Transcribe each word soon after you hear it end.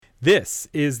This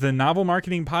is the Novel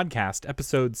Marketing Podcast,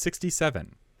 episode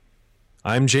 67.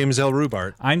 I'm James L.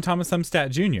 Rubart. I'm Thomas Umstattd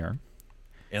Jr.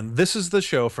 And this is the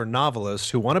show for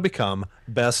novelists who want to become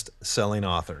best-selling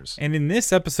authors. And in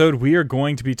this episode, we are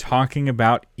going to be talking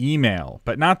about email,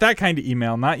 but not that kind of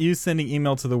email, not you sending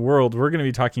email to the world. We're going to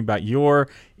be talking about your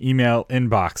email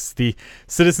inbox. The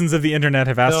citizens of the internet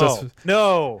have asked us...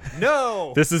 No!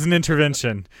 This is an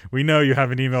intervention. We know you have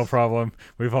an email problem.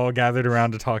 We've all gathered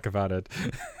around to talk about it.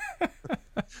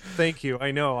 Thank you.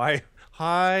 I know.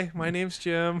 Hi, my name's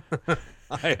Jim.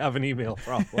 I have an email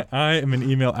problem. I am an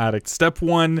email addict. Step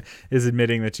one is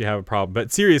admitting that you have a problem. But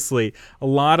seriously, a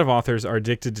lot of authors are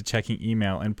addicted to checking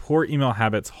email, and poor email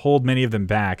habits hold many of them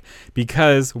back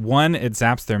because, one, it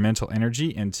zaps their mental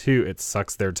energy, and two, it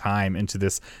sucks their time into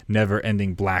this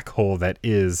never-ending black hole that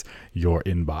is your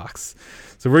inbox.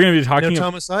 So we're going to be talking...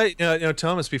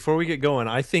 Thomas, before we get going,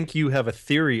 I think you have a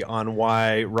theory on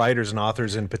why writers and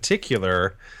authors in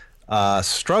particular...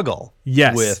 struggle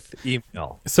with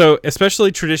email. So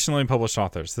especially traditionally published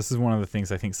authors, this is one of the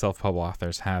things I think self-published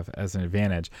authors have as an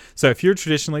advantage. So if you're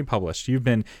traditionally published, you've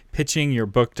been pitching your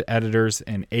book to editors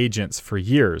and agents for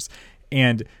years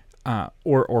and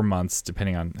or months,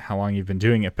 depending on how long you've been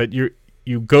doing it. But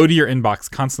you go to your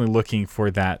inbox constantly looking for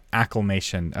that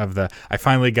acclamation of I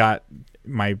finally got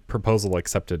my proposal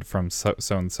accepted from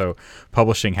so-and-so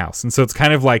publishing house. And so it's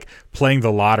kind of like playing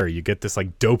the lottery. You get this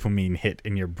like dopamine hit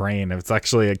in your brain. It's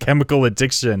actually a chemical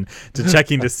addiction to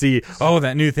checking to see, oh,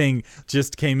 that new thing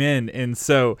just came in. And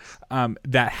so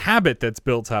that habit that's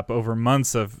built up over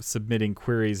months of submitting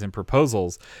queries and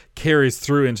proposals carries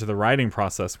through into the writing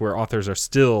process where authors are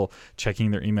still checking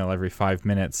their email every 5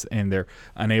 minutes and they're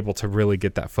unable to really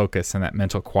get that focus and that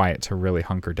mental quiet to really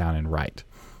hunker down and write.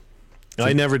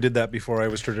 I never did that before I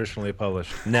was traditionally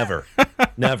published. Never.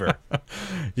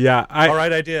 Yeah. All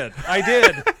right, I did.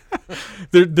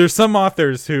 There's some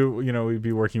authors who, we'd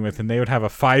be working with and they would have a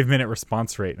 5-minute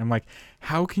response rate. And I'm like,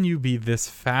 how can you be this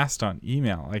fast on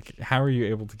email? Like, how are you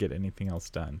able to get anything else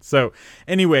done? So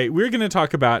anyway, we're going to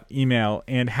talk about email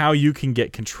and how you can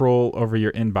get control over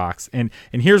your inbox. And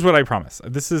here's what I promise.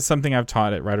 This is something I've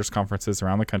taught at writers' conferences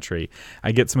around the country.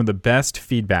 I get some of the best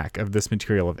feedback of this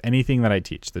material of anything that I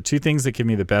teach. The two things that give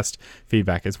me the best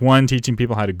feedback is, one, teaching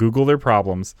people how to Google their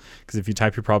problems, because if you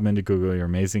type your problem into Google, you're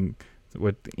amazing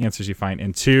what answers you find,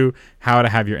 and two, how to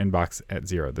have your inbox at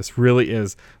zero. This really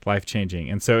is life-changing.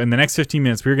 And so in the next 15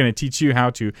 minutes, we're going to teach you how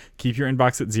to keep your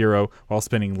inbox at zero while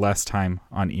spending less time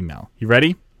on email. You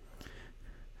ready?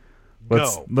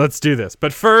 Let's do this.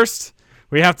 But first,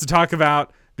 we have to talk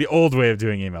about the old way of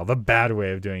doing email, the bad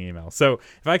way of doing email. So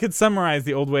if I could summarize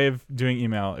the old way of doing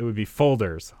email, it would be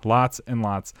folders, lots and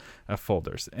lots of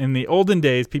folders. In the olden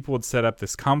days, people would set up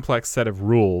this complex set of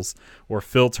rules or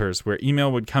filters where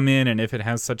email would come in, and if it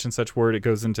has such and such word, it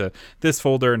goes into this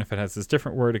folder, and if it has this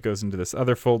different word, it goes into this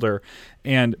other folder.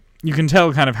 And you can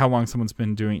tell kind of how long someone's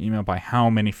been doing email by how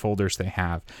many folders they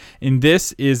have. And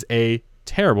this is a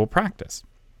terrible practice.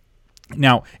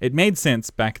 Now, it made sense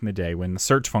back in the day when the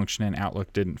search function in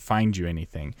Outlook didn't find you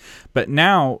anything. But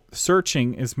now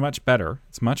searching is much better.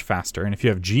 It's much faster. And if you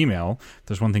have Gmail,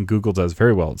 there's one thing Google does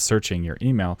very well. It's searching your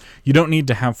email. You don't need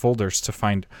to have folders to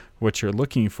find what you're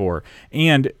looking for.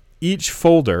 And each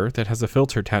folder that has a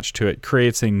filter attached to it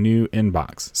creates a new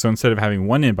inbox. So instead of having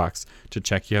one inbox to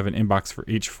check, you have an inbox for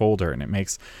each folder, and it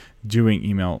makes doing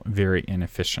email very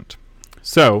inefficient.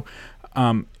 So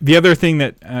the other thing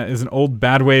that is an old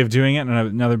bad way of doing it, and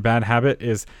another bad habit,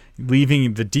 is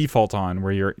leaving the default on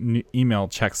where your email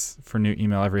checks for new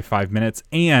email every 5 minutes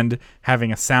and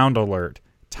having a sound alert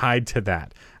tied to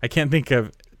that. I can't think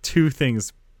of two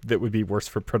things that would be worse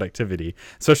for productivity,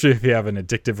 especially if you have an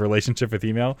addictive relationship with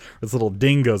email. This little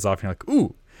ding goes off and you're like,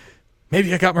 ooh,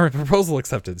 maybe I got my proposal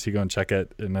accepted. So you go and check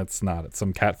it, and it's not. It's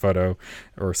some cat photo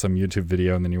or some YouTube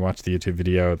video, and then you watch the YouTube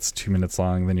video. It's 2 minutes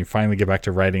long. Then you finally get back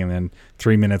to writing, and then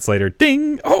 3 minutes later,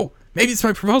 ding! Oh, maybe it's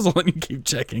my proposal, and you keep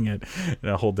checking it.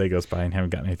 And a whole day goes by and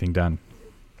haven't gotten anything done.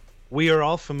 We are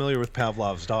all familiar with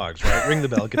Pavlov's dogs, right? Ring the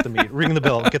bell, get the meat. Ring the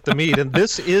bell, get the meat. And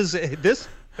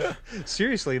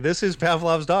seriously, this is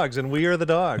Pavlov's dogs, and we are the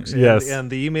dogs. Yes.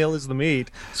 And the email is the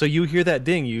meat. So you hear that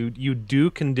ding. You do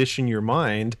condition your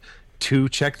mind to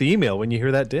check the email when you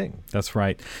hear that ding. That's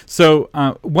right. So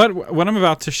what I'm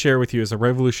about to share with you is a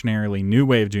revolutionarily new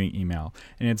way of doing email,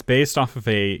 and it's based off of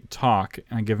a talk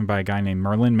given by a guy named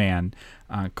Merlin Mann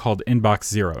called Inbox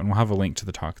Zero, and we'll have a link to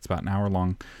the talk. It's about an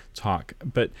hour-long talk.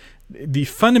 But the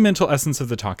fundamental essence of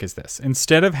the talk is this.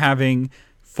 Instead of having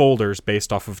folders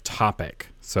based off of topic,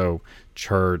 so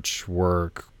church,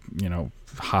 work,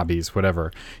 hobbies,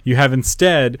 whatever, you have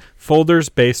instead folders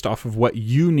based off of what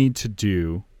you need to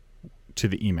do to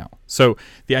the email. So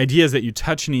the idea is that you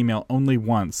touch an email only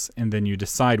once and then you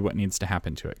decide what needs to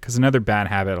happen to it. Because another bad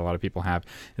habit a lot of people have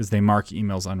is they mark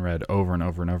emails unread over and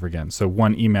over and over again. So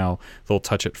one email, they'll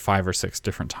touch it 5 or 6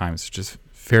 different times, which is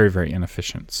very, very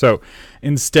inefficient. So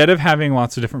instead of having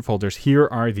lots of different folders, here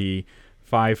are the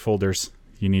 5 folders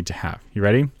you need to have. You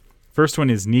ready? First one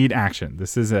is need action.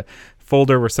 This is a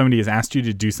folder where somebody has asked you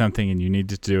to do something and you need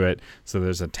to do it. So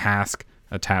there's a task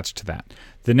attached to that.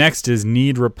 The next is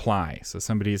need reply. So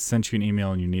somebody has sent you an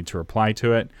email and you need to reply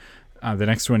to it. The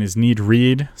next one is need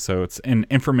read. So it's an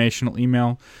informational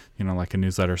email, like a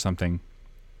newsletter or something.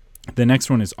 The next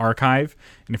one is archive.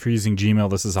 And if you're using Gmail,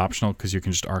 this is optional because you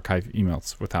can just archive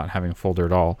emails without having a folder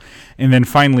at all. And then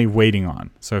finally, waiting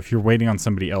on. So if you're waiting on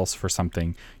somebody else for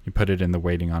something, you put it in the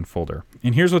waiting on folder.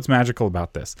 And here's what's magical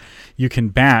about this. You can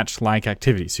batch like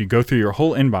activities. So you go through your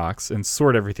whole inbox and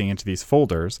sort everything into these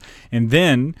folders. And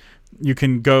then you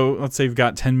can go, let's say you've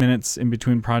got 10 minutes in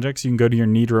between projects, you can go to your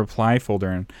need reply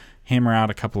folder and hammer out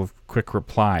a couple of quick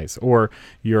replies. Or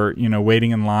you're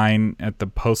waiting in line at the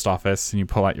post office and you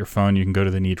pull out your phone, you can go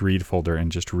to the need read folder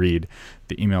and just read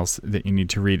the emails that you need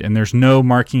to read. And there's no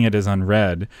marking it as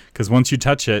unread because once you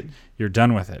touch it, you're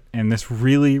done with it. And this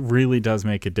really, really does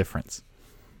make a difference.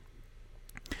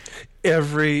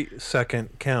 Every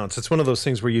second counts. It's one of those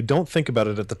things where you don't think about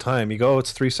it at the time. You go,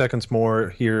 it's 3 seconds more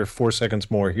here, 4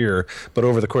 seconds more here. But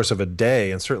over the course of a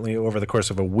day, and certainly over the course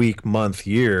of a week, month,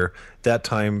 year, that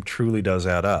time truly does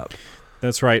add up.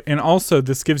 That's right. And also,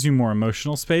 this gives you more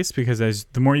emotional space because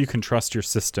the more you can trust your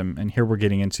system, and here we're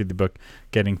getting into the book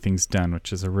Getting Things Done,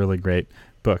 which is a really great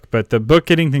book. But the book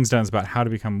Getting Things Done is about how to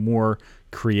become more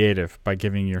creative by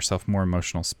giving yourself more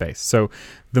emotional space. So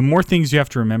the more things you have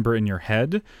to remember in your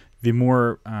head, the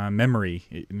more memory,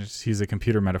 to use a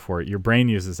computer metaphor, your brain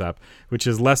uses up, which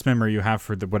is less memory you have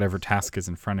for whatever task is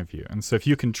in front of you. And so if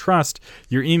you can trust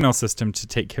your email system to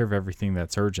take care of everything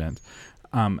that's urgent,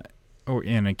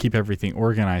 and keep everything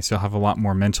organized, you'll have a lot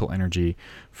more mental energy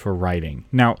for writing.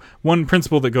 Now, one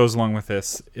principle that goes along with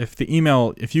this, if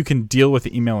you can deal with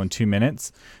the email in 2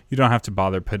 minutes, you don't have to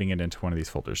bother putting it into one of these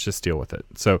folders. Just deal with it.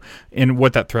 So, and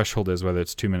what that threshold is, whether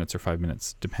it's 2 minutes or 5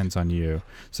 minutes, depends on you.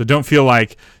 So don't feel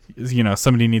like,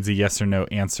 somebody needs a yes or no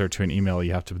answer to an email.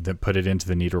 You have to put it into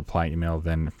the need reply email,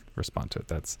 then respond to it.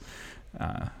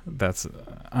 That's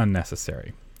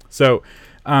unnecessary. So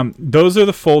those are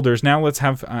the folders. Now we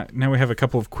have a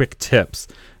couple of quick tips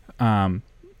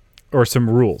or some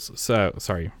rules. So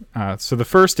the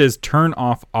first is turn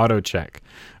off auto check,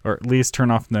 or at least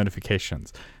turn off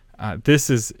notifications. This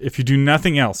is, if you do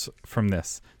nothing else from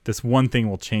this one thing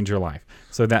will change your life.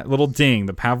 So that little ding,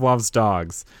 the Pavlov's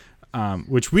dogs,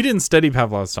 which we didn't study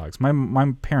Pavlov's dogs.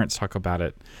 My parents talk about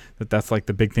it, that's like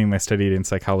the big thing they studied in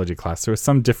psychology class. There was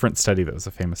some different study that was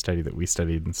a famous study that we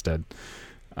studied instead.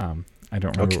 I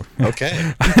don't remember.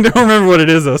 Okay. I don't remember what it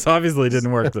is, though, so obviously it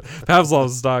didn't work. But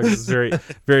Pavlov's dog is very,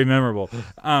 very memorable.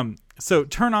 So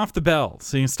turn off the bell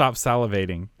so you can stop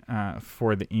salivating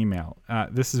for the email.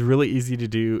 This is really easy to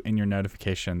do in your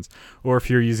notifications, or if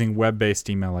you're using web-based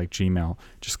email like Gmail,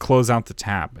 just close out the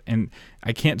tab. And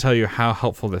I can't tell you how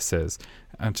helpful this is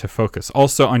to focus.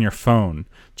 Also on your phone,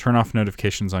 turn off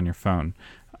notifications on your phone.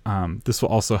 This will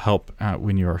also help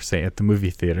when you're, say, at the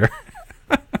movie theater.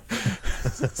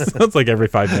 So it's like every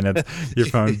 5 minutes your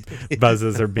phone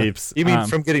buzzes or beeps. You mean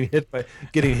from getting hit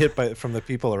by from the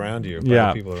people around you? Yeah,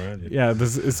 the people around you. Yeah,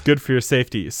 this is good for your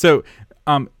safety. So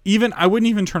I wouldn't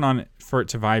even turn on it for it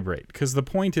to vibrate, because the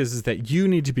point is that you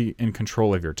need to be in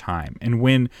control of your time. And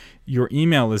when your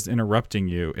email is interrupting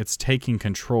you, it's taking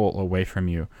control away from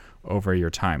you over your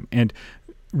time. And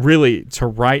really, to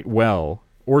write well,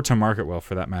 or to market well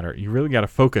for that matter, you really got to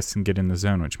focus and get in the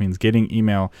zone, which means getting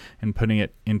email and putting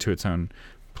it into its own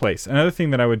place. Another thing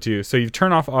that I would do, so you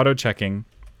turn off auto checking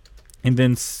and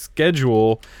then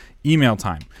schedule email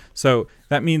time. So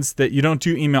that means that you don't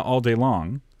do email all day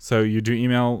long. So you do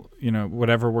email,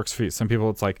 whatever works for you. Some people,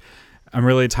 it's like, I'm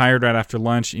really tired right after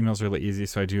lunch. Email's really easy,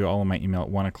 so I do all of my email at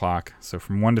 1 o'clock. So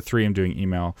from 1 to 3, I'm doing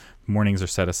email. Mornings are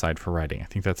set aside for writing. I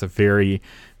think that's a very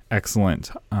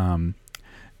excellent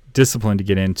discipline to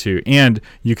get into, and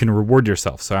you can reward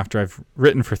yourself. So after I've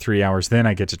written for 3 hours, then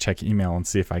I get to check email and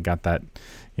see if I got that,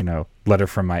 letter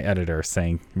from my editor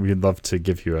saying we'd love to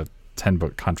give you a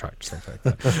 10-book contract, something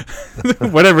like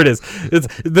that. Whatever it is.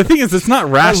 The thing is, it's not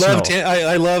rational.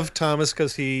 I love Thomas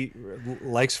because he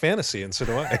likes fantasy, and so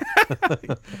do I.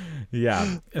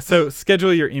 Yeah. So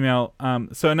schedule your email.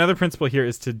 So another principle here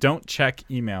is to don't check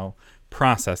email,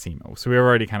 process email. So we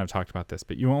already kind of talked about this,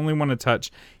 but you only want to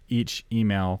touch each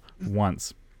email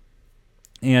once.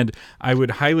 And I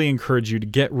would highly encourage you to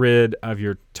get rid of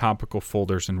your topical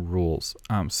folders and rules.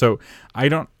 So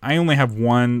I only have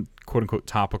one quote unquote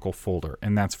topical folder,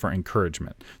 and that's for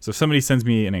encouragement. So if somebody sends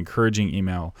me an encouraging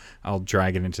email, I'll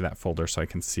drag it into that folder so I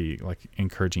can see like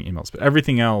encouraging emails. But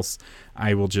everything else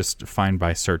I will just find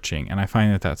by searching. And I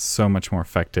find that that's so much more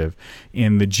effective.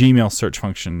 And the Gmail search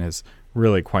function is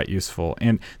really quite useful.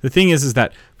 And the thing is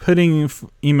that putting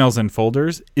emails in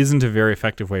folders isn't a very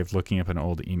effective way of looking up an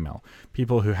old email.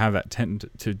 People who have that tend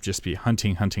to just be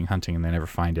hunting, and they never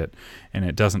find it. And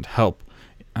it doesn't help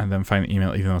them find the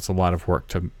email, even though it's a lot of work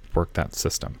to work that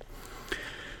system.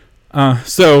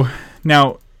 So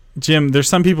now, Jim, there's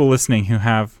some people listening who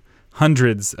have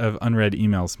hundreds of unread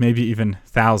emails, maybe even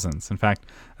thousands. In fact,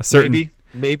 a certain...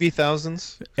 Maybe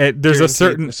thousands. There's a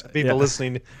certain people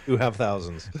listening who have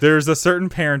thousands. There's a certain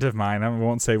parent of mine, I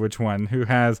won't say which one, who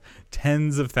has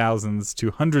tens of thousands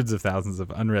to hundreds of thousands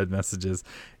of unread messages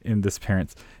in this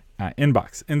parent's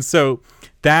inbox. And so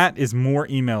that is more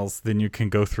emails than you can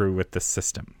go through with this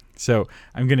system. So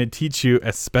I'm going to teach you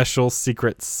a special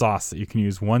secret sauce that you can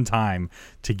use one time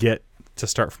to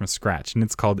start from scratch. And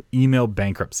it's called email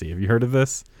bankruptcy. Have you heard of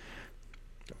this?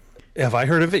 Have I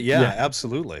heard of it? Yeah,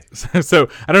 absolutely. So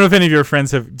I don't know if any of your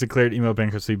friends have declared email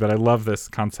bankruptcy, but I love this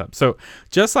concept. So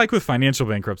just like with financial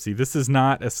bankruptcy, this is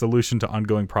not a solution to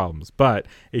ongoing problems, but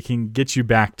it can get you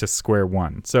back to square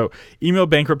one. So email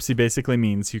bankruptcy basically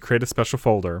means you create a special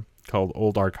folder called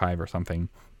Old Archive or something,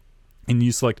 and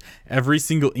you select every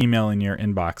single email in your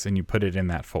inbox and you put it in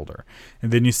that folder.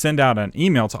 And then you send out an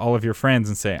email to all of your friends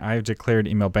and say, I've declared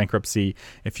email bankruptcy.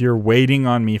 If you're waiting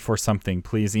on me for something,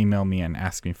 please email me and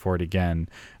ask me for it again.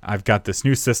 I've got this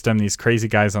new system. These crazy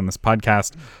guys on this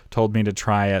podcast told me to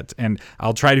try it. And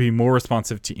I'll try to be more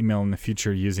responsive to email in the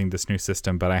future using this new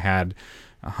system. But I had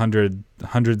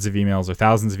hundreds of emails or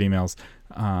thousands of emails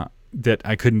that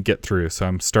I couldn't get through, so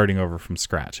I'm starting over from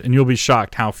scratch. And you'll be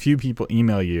shocked how few people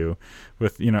email you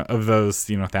with, of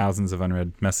those, thousands of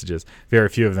unread messages. Very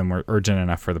few of them were urgent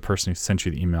enough for the person who sent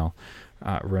you the email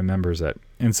remembers it.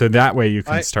 And so that way you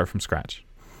can start from scratch.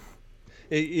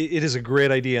 It is a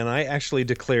great idea, and I actually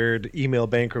declared email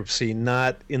bankruptcy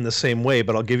not in the same way,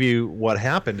 but I'll give you what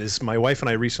happened. Is my wife and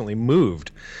I recently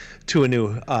moved to a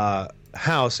new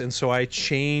house, and so I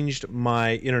changed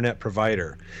my internet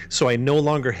provider. So I no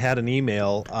longer had an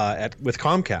email with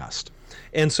Comcast.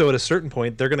 And so at a certain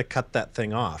point, they're going to cut that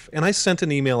thing off. And I sent an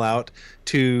email out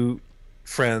to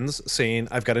friends saying,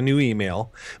 I've got a new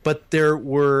email. But there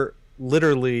were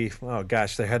literally,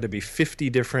 there had to be 50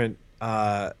 different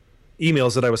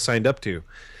emails that I was signed up to.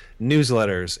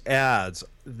 Newsletters, ads,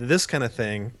 this kind of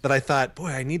thing, that I thought, boy,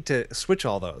 I need to switch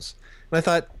all those. And I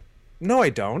thought, no, I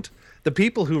don't. The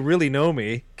people who really know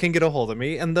me can get a hold of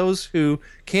me, and those who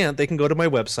can't, they can go to my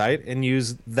website and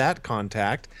use that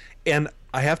contact. And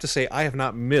I have to say, I have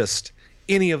not missed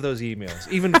any of those emails,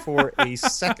 even for a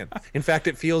second. In fact,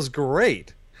 it feels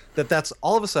great that's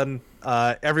all of a sudden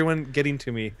everyone getting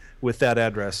to me with that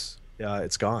address.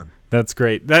 It's gone. That's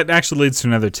great. That actually leads to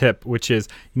another tip, which is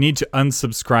you need to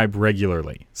unsubscribe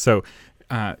regularly. So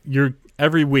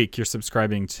every week you're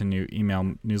subscribing to new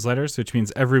email newsletters, which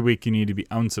means every week you need to be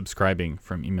unsubscribing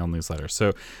from email newsletters.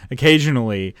 So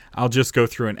occasionally I'll just go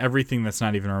through and everything that's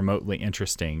not even remotely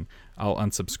interesting, I'll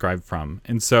unsubscribe from.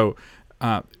 And so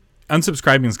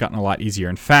unsubscribing has gotten a lot easier.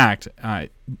 In fact,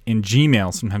 in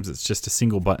Gmail, sometimes it's just a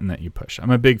single button that you push.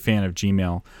 I'm a big fan of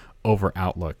Gmail over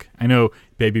Outlook. I know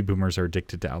baby boomers are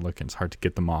addicted to Outlook and it's hard to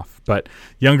get them off, but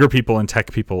younger people and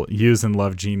tech people use and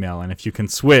love Gmail. And if you can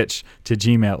switch to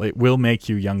Gmail, it will make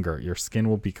you younger. Your skin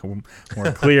will become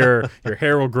more clear. Your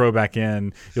hair will grow back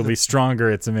in. You'll be stronger.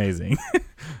 It's amazing.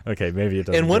 Okay, maybe it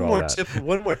doesn't. And one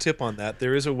more tip on that.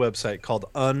 There is a website called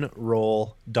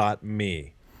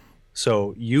unroll.me.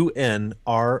 So unroll.me.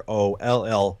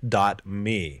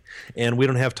 And we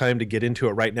don't have time to get into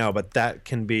it right now, but that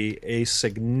can be a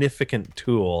significant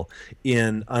tool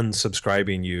in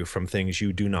unsubscribing you from things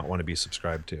you do not want to be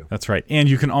subscribed to. That's right. And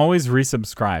you can always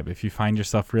resubscribe. If you find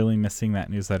yourself really missing that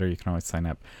newsletter, you can always sign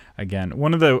up again.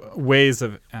 One of the ways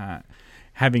of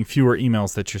having fewer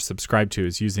emails that you're subscribed to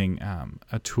is using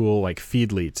a tool like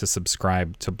Feedly to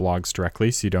subscribe to blogs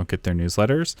directly so you don't get their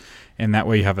newsletters. And that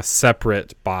way you have a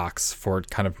separate box for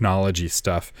kind of knowledge-y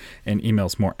stuff and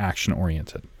emails more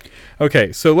action-oriented.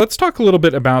 Okay, so let's talk a little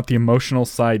bit about the emotional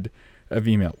side of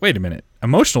email. Wait a minute.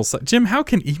 Emotional. Jim, how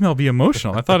can email be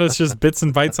emotional? I thought it's just bits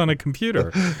and bytes on a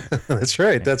computer. That's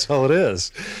right. That's all it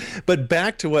is. But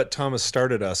back to what Thomas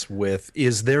started us with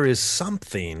is there is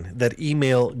something that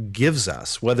email gives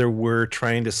us, whether we're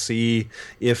trying to see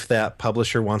if that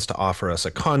publisher wants to offer us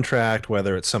a contract,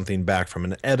 whether it's something back from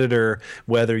an editor,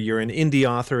 whether you're an indie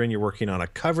author and you're working on a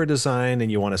cover design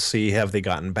and you want to see, have they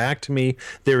gotten back to me?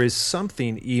 There is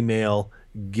something email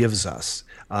gives us.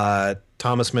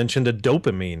 Thomas mentioned a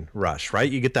dopamine rush,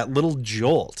 right? You get that little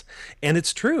jolt. And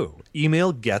it's true.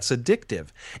 Email gets addictive.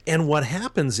 And what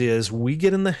happens is we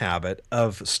get in the habit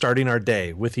of starting our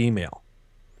day with email.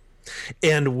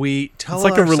 And we tell it's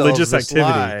like a religious activity.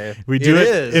 Lie. We do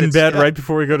it in bed right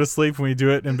before we go to sleep. And we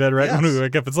do it in bed right when we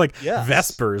wake up. It's like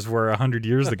Vespers were 100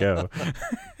 years ago.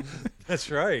 That's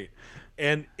right.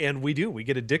 And we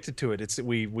get addicted to it.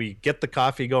 We get the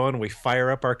coffee going, we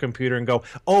fire up our computer and go,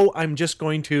 oh, I'm just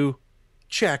going to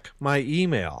check my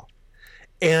email.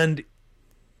 And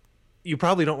you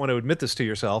probably don't want to admit this to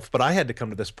yourself, but I had to come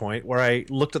to this point where I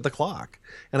looked at the clock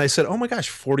and I said, oh my gosh,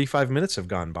 45 minutes have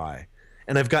gone by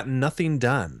and I've got nothing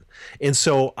done. And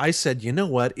so I said, you know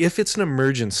what? If it's an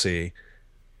emergency,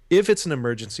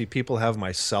 people have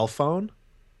my cell phone,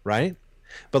 right?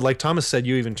 But like Thomas said,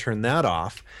 you even turn that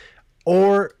off.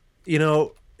 Or,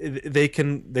 they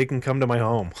can come to my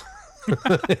home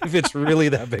if it's really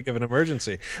that big of an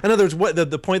emergency. In other words, what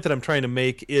the point that I'm trying to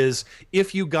make is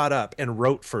if you got up and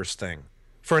wrote first thing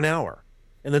for an hour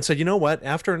and then said, you know what,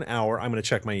 after an hour, I'm going to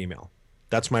check my email.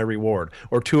 That's my reward.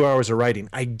 Or 2 hours of writing.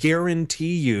 I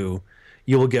guarantee you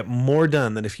will get more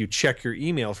done than if you check your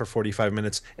email for 45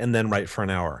 minutes and then write for an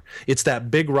hour. It's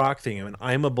that big rock thing. I mean,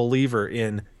 I'm a believer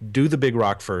in do the big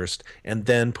rock first and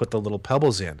then put the little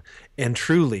pebbles in. And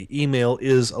truly, email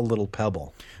is a little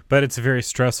pebble. But it's a very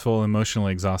stressful,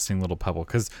 emotionally exhausting little pebble.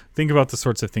 Because think about the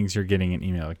sorts of things you're getting in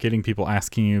email. Getting people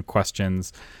asking you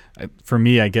questions. For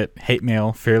me, I get hate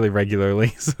mail fairly regularly.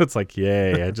 So it's like,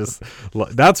 yay.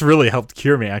 That's really helped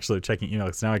cure me, actually, checking email.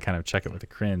 Because now I kind of check it with a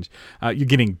cringe. You're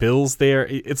getting bills there.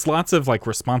 It's lots of like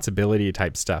responsibility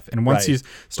type stuff. And once you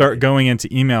start going into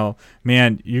email,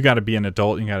 man, you got to be an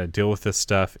adult. You got to deal with this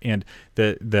stuff. And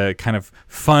the kind of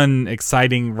fun,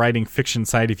 exciting writing fiction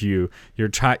side of you, your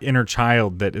inner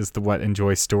child that is what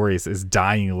enjoys stories, is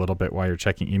dying a little bit while you're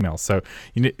checking email. So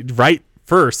write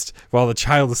first while the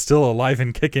child is still alive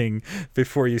and kicking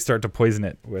before you start to poison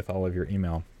it with all of your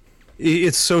email.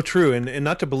 It's so true, and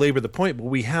not to belabor the point, but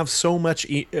we have so much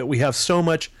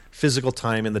physical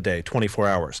time in the day, 24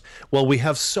 hours. Well, we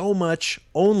have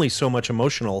only so much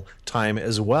emotional time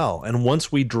as well. And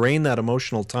once we drain that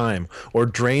emotional time or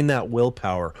drain that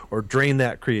willpower or drain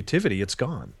that creativity, it's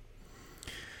gone.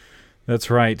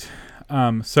 That's right.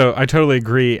 So I totally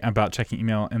agree about checking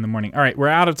email in the morning. All right, we're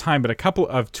out of time, but a couple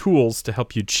of tools to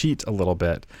help you cheat a little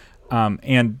bit.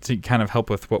 And to kind of help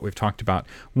with what we've talked about.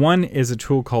 One is a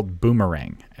tool called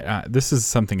Boomerang. This is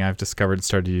something I've discovered and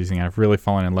started using. I've really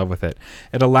fallen in love with it.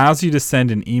 It allows you to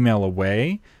send an email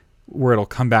away where it'll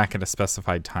come back at a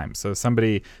specified time. So if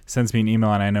somebody sends me an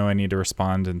email and I know I need to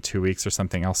respond in 2 weeks or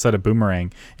something, I'll set a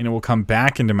boomerang and it will come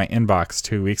back into my inbox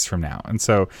 2 weeks from now. And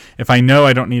so if I know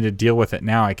I don't need to deal with it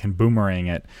now, I can boomerang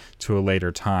it to a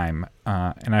later time.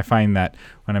 And I find that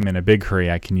when I'm in a big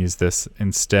hurry, I can use this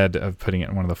instead of putting it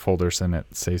in one of the folders, and it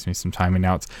saves me some time. And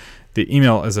now the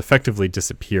email has effectively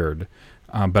disappeared.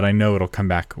 But I know it'll come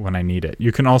back when I need it.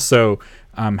 You can also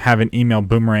have an email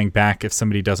boomerang back if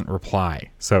somebody doesn't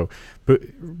reply. So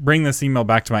bring this email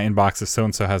back to my inbox if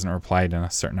so-and-so hasn't replied in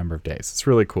a certain number of days. It's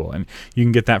really cool. And you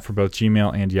can get that for both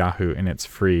Gmail and Yahoo, and it's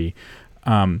free.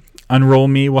 Unroll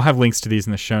Me, we'll have links to these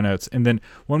in the show notes. And then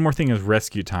one more thing is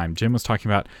rescue time. Jim was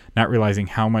talking about not realizing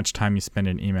how much time you spend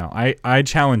in email. I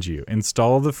challenge you,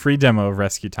 install the free demo of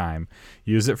Rescue Time,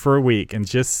 use it for a week, and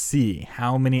just see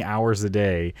how many hours a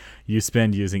day you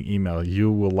spend using email. You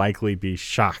will likely be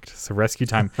shocked. So Rescue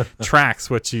Time tracks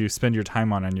what you spend your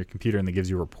time on your computer, and it gives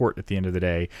you a report at the end of the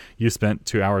day. You spent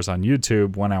 2 hours on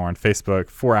YouTube, 1 hour on Facebook,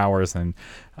 4 hours in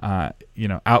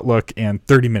Outlook, and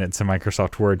 30 minutes in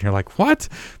Microsoft Word. And you're like, what?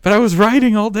 But I was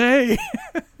writing all day.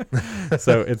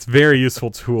 So it's a very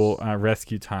useful tool,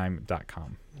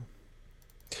 rescuetime.com.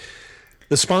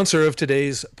 The sponsor of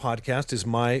today's podcast is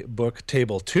My Book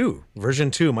Table 2,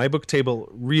 version 2. My Book Table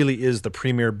really is the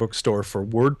premier bookstore for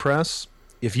WordPress.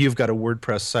 If you've got a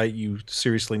WordPress site, you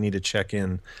seriously need to check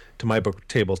in to My Book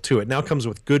Table 2. It now comes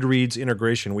with Goodreads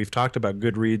integration. We've talked about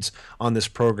Goodreads on this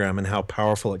program and how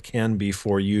powerful it can be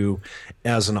for you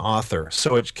as an author.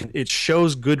 So it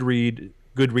shows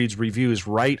Goodreads reviews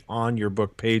right on your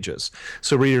book pages.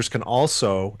 So readers can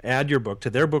also add your book to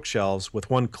their bookshelves with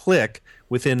one click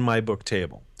within My Book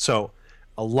Table. So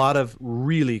A lot of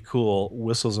really cool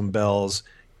whistles and bells.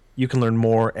 You can learn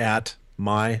more at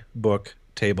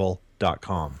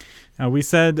mybooktable.com. We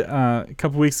said a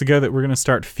couple weeks ago that we're going to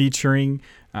start featuring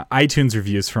iTunes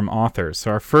reviews from authors. So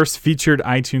our first featured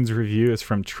iTunes review is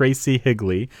from Tracy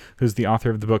Higley, who's the author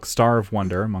of the book Star of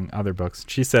Wonder, among other books.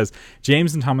 She says,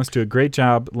 James and Thomas do a great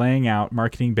job laying out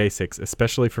marketing basics,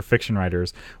 especially for fiction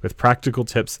writers, with practical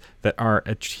tips that are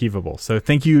achievable. So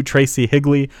thank you, Tracy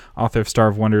Higley, author of Star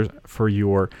of Wonder, for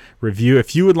your review.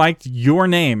 If you would like your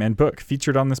name and book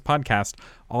featured on this podcast,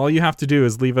 all you have to do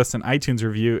is leave us an iTunes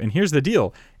review, and here's the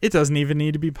deal. It doesn't even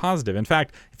need to be positive. In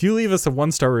fact, if you leave us a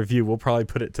 1-star review, we'll probably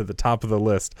put it to the top of the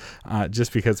list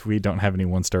just because we don't have any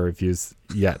 1-star reviews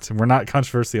yet. And we're not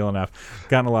controversial enough. We've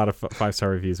gotten a lot of 5-star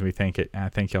reviews, and we thank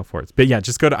y'all for it. But yeah,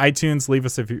 just go to iTunes, leave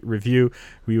us a review.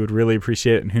 We would really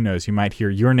appreciate it, and who knows, you might hear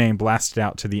your name blasted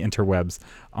out to the interwebs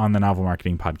on the Novel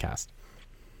Marketing Podcast.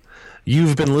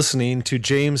 You've been listening to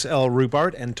James L.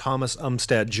 Rubart and Thomas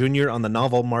Umstattd Jr. on the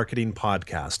Novel Marketing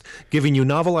Podcast, giving you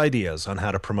novel ideas on how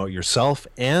to promote yourself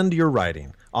and your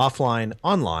writing, offline,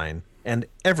 online, and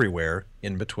everywhere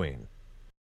in between.